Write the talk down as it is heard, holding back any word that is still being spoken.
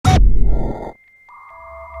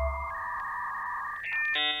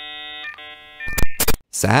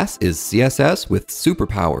Sass is CSS with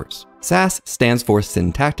superpowers. Sass stands for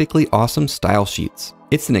Syntactically Awesome Style Sheets.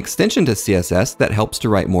 It's an extension to CSS that helps to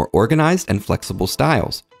write more organized and flexible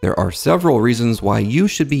styles. There are several reasons why you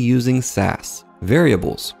should be using Sass.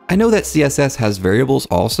 Variables. I know that CSS has variables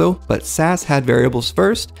also, but Sass had variables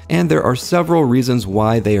first, and there are several reasons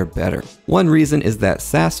why they are better. One reason is that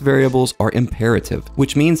Sass variables are imperative,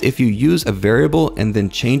 which means if you use a variable and then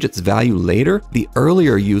change its value later, the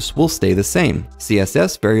earlier use will stay the same.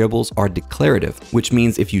 CSS variables are declarative, which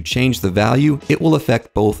means if you change the value, it will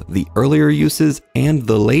affect both the earlier uses and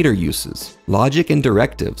the later uses. Logic and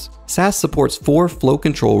directives. Sass supports 4 flow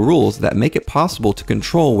control rules that make it possible to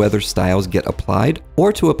control whether styles get applied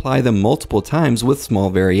or to apply them multiple times with small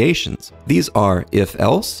variations. These are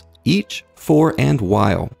if-else, each, for, and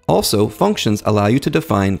while. Also, functions allow you to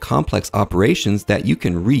define complex operations that you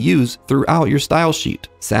can reuse throughout your style sheet.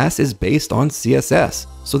 Sass is based on CSS,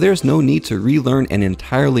 so there's no need to relearn an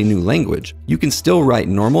entirely new language. You can still write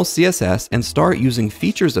normal CSS and start using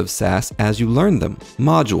features of Sass as you learn them.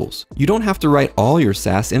 Modules. You don't have to write all your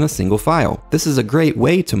Sass in a single file. This is a great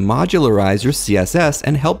way to modularize your CSS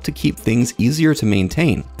and help to keep things easier to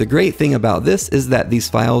maintain. The great thing about this is that these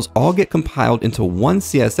files all get compiled into one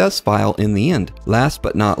CSS file in the end. Last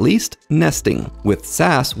but not least, nesting. With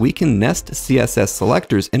Sass, we can nest CSS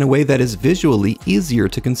selectors in a way that is visually easier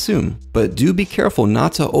to consume. But do be careful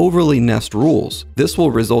not to overly nest rules. This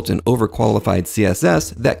will result in overqualified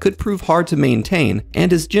CSS that could prove hard to maintain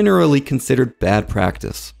and is generally considered bad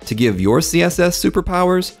practice. To give your CSS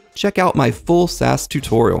superpowers, check out my full Sass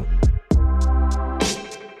tutorial.